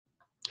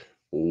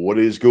What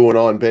is going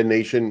on, Ben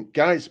Nation?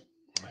 Guys,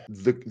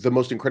 the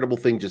most incredible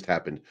thing just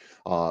happened.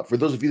 For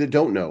those of you that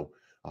don't know,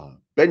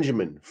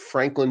 Benjamin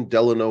Franklin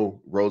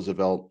Delano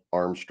Roosevelt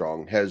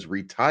Armstrong has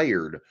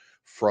retired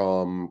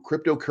from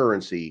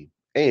cryptocurrency.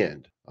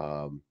 And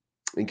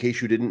in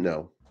case you didn't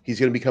know, he's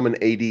going to become an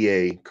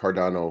ADA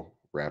Cardano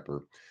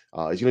rapper.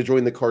 He's going to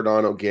join the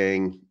Cardano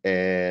gang,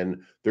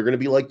 and they're going to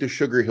be like the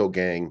Sugar Hill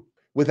gang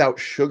without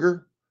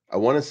sugar, I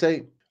want to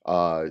say.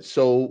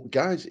 So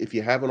guys, if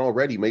you haven't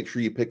already, make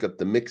sure you pick up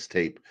the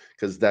mixtape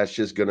because that's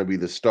just going to be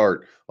the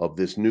start of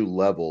this new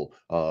level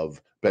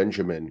of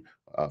Benjamin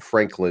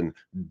Franklin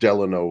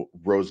Delano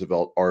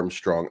Roosevelt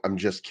Armstrong. I'm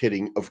just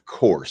kidding, of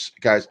course,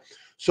 guys.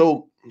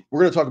 So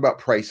we're going to talk about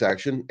price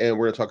action, and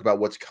we're going to talk about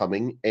what's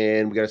coming.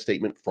 And we got a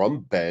statement from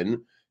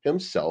Ben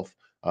himself.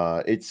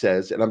 It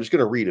says, and I'm just going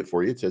to read it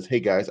for you. It says, "Hey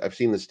guys, I've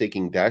seen the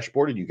staking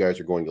dashboard, and you guys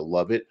are going to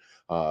love it.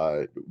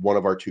 One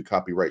of our 2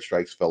 copyright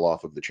strikes fell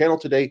off of the channel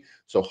today,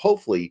 so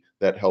hopefully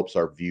that helps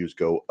our views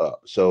go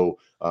up." So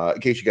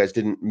in case you guys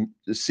didn't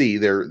see,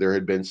 there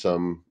had been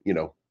some,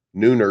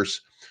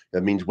 nooners.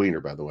 That means wiener,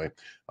 by the way,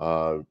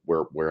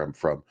 where I'm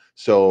from.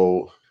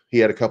 So he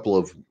had a couple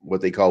of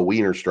what they call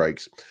wiener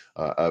strikes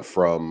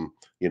from,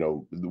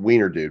 the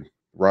wiener dude,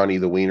 Ronnie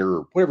the Wiener,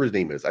 or whatever his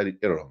name is. I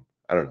don't know.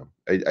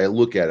 I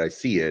look at it, I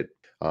see it,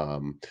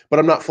 but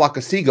I'm not flock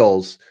of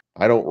seagulls.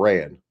 I don't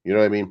ran. You know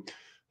what I mean?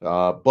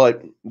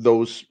 But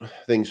those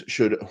things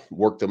should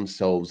work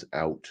themselves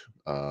out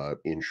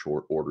in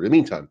short order. In the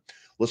meantime,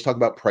 let's talk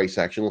about price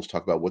action. Let's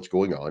talk about what's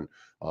going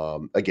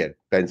on. Again,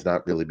 Ben's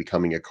not really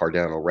becoming a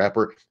Cardano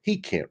rapper. He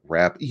can't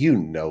rap. You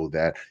know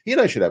that. He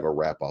and I should have a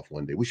rap off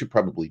one day. We should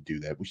probably do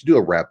that. We should do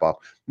a rap off.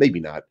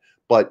 Maybe not.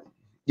 But,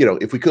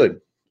 if we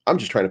could, I'm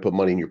just trying to put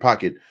money in your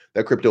pocket.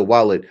 That crypto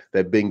wallet,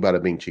 that bing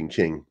bada bing ching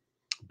ching,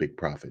 big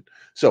profit.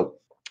 So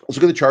let's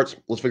look at the charts.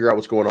 Let's figure out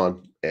what's going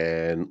on.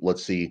 And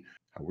let's see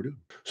how we're doing.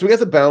 So we got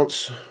the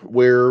bounce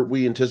where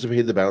we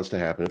anticipated the bounce to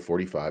happen at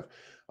 45.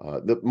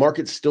 The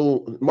market's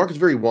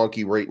very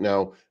wonky right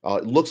now.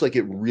 It looks like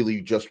it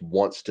really just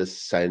wants to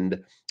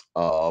send.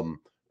 A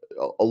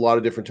lot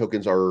of different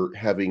tokens are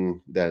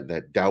having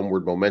that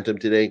downward momentum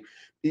today.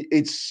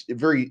 It's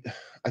very,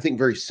 I think,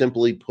 very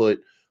simply put.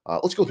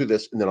 Let's go through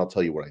this, and then I'll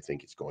tell you what I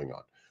think is going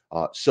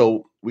on.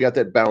 So we got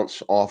that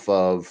bounce off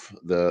of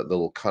the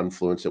little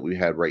confluence that we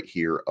had right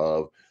here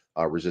of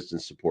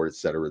resistance, support, et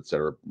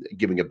cetera,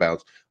 giving a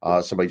bounce.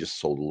 Somebody just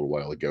sold a little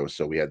while ago,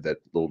 so we had that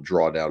little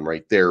drawdown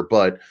right there,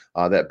 but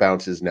that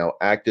bounce is now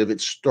active.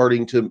 It's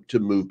starting to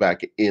move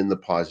back in the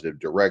positive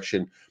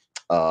direction.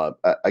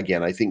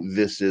 Again, I think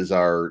this is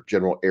our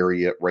general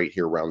area right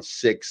here around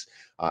 6.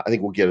 I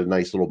think we'll get a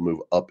nice little move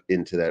up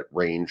into that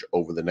range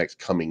over the next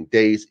coming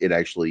days. It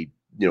actually,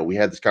 we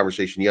had this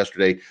conversation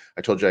yesterday.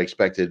 I told you I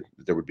expected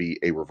that there would be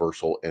a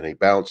reversal and a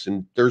bounce,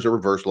 and there's a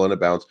reversal and a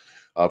bounce.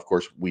 Of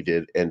course, we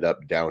did end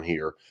up down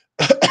here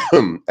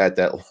at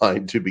that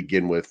line to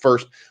begin with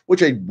first,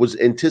 which I was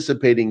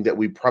anticipating that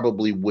we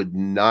probably would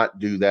not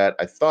do that.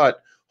 I thought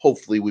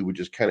hopefully we would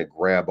just kind of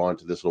grab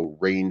onto this little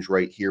range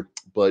right here,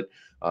 but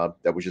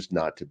that was just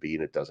not to be,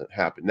 and it doesn't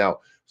happen. Now,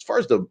 as far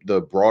as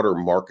the broader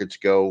markets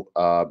go,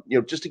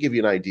 just to give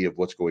you an idea of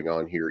what's going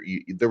on here,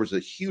 there was a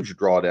huge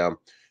drawdown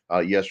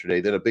yesterday,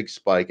 then a big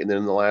spike, and then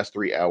in the last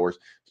 3 hours,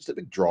 just a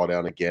big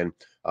drawdown again.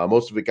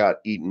 Most of it got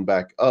eaten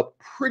back up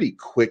pretty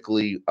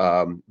quickly.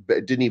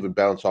 It didn't even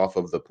bounce off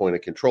of the point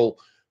of control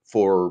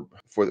for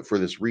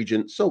this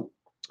region. So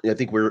I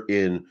think we're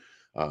in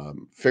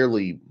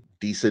fairly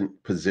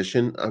decent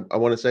position, I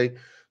want to say.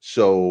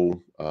 So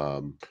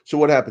so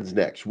what happens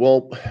next?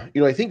 Well,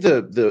 I think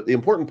the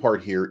important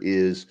part here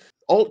is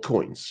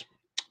altcoins,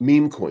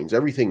 meme coins,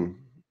 everything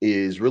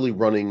is really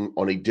running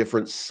on a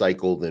different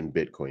cycle than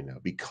Bitcoin now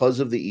because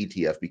of the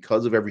ETF,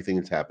 because of everything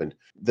that's happened.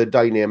 The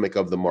dynamic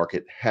of the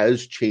market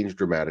has changed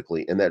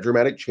dramatically, and that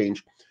dramatic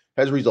change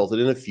has resulted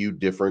in a few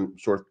different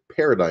sort of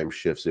paradigm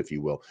shifts, if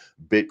you will.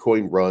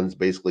 Bitcoin runs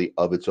basically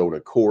of its own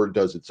accord,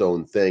 does its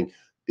own thing.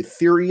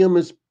 Ethereum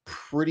is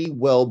pretty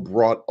well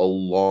brought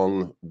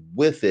along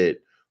with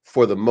it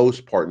for the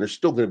most part, and there's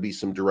still going to be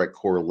some direct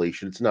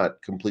correlation. It's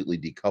not completely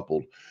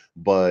decoupled,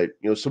 but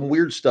some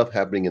weird stuff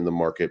happening in the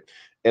market.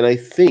 And I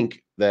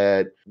think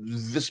that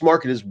this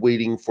market is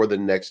waiting for the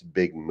next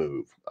big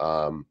move.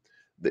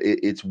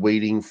 It's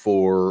waiting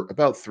for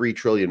about 3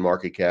 trillion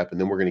market cap,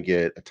 and then we're going to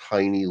get a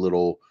tiny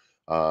little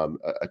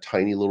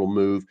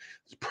move.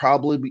 It's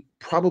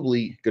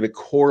probably going to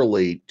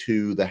correlate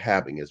to the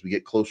halving. As we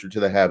get closer to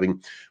the halving,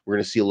 we're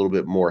going to see a little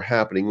bit more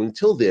happening.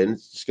 Until then,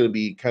 it's just going to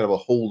be kind of a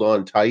hold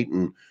on tight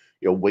and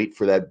wait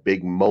for that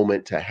big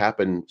moment to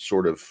happen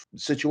sort of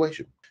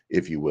situation,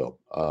 if you will.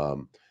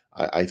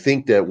 I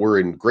think that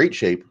we're in great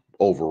shape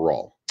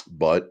overall,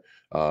 but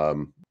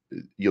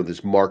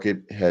this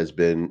market has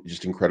been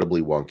just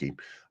incredibly wonky.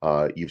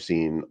 You've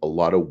seen a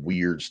lot of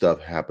weird stuff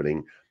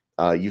happening.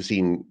 You've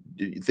seen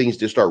things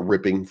just start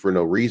ripping for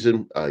no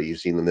reason. You've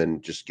seen them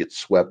then just get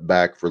swept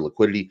back for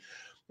liquidity.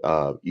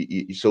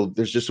 So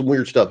there's just some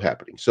weird stuff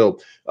happening. So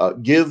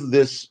give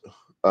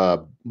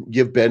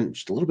Ben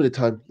just a little bit of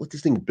time. Let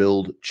this thing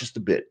build just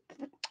a bit.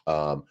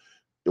 Um,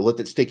 you'll let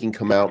that staking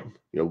come out.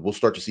 We'll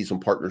start to see some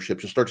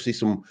partnerships. You'll start to see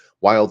some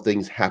wild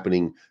things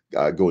happening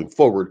going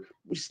forward.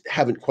 We just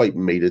haven't quite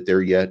made it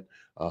there yet.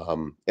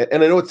 And I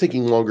know it's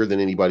taking longer than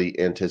anybody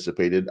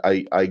anticipated.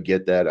 I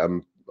get that.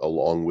 I'm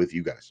along with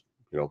you guys.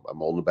 I'm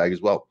holding the bag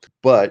as well.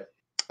 But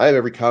I have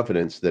every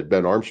confidence that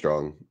Ben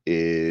Armstrong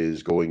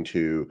is going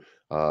to,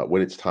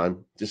 when it's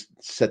time, just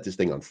set this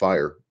thing on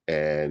fire,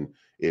 and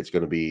it's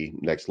going to be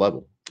next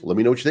level. Let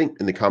me know what you think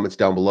in the comments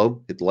down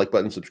below. Hit the like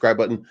button, subscribe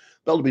button,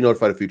 bell to be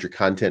notified of future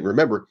content. And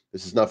remember,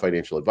 this is not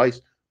financial advice,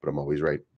 but I'm always right.